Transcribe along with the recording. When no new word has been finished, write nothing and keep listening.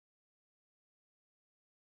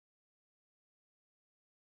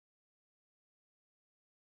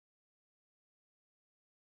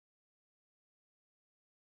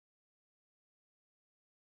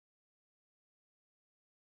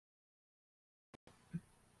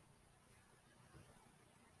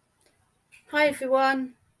Hi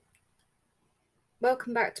everyone,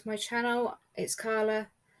 welcome back to my channel. It's Carla.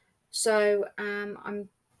 So I'm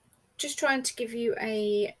just trying to give you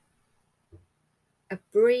a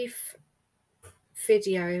brief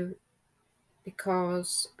video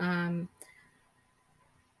because I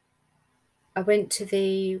went to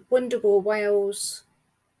the Wonderwool Wales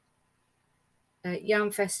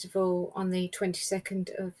Yarn Festival on the 22nd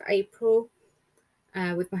of April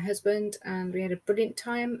with my husband, and we had a brilliant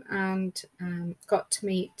time and got to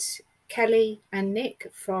meet Kelly and Nick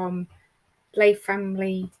from Lay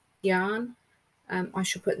Family Yarn. I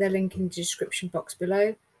shall put their link in the description box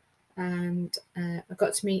below. And I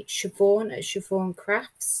got to meet Siobhan at Siobhan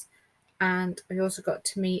Crafts, and I also got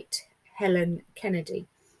to meet Helen Kennedy.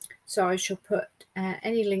 So I shall put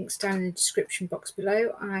any links down in the description box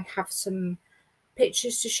below. I have some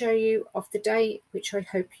pictures to show you of the day, which I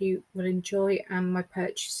hope you will enjoy, and my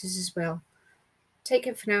purchases as well. Take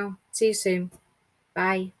care for now. See you soon.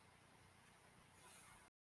 Bye.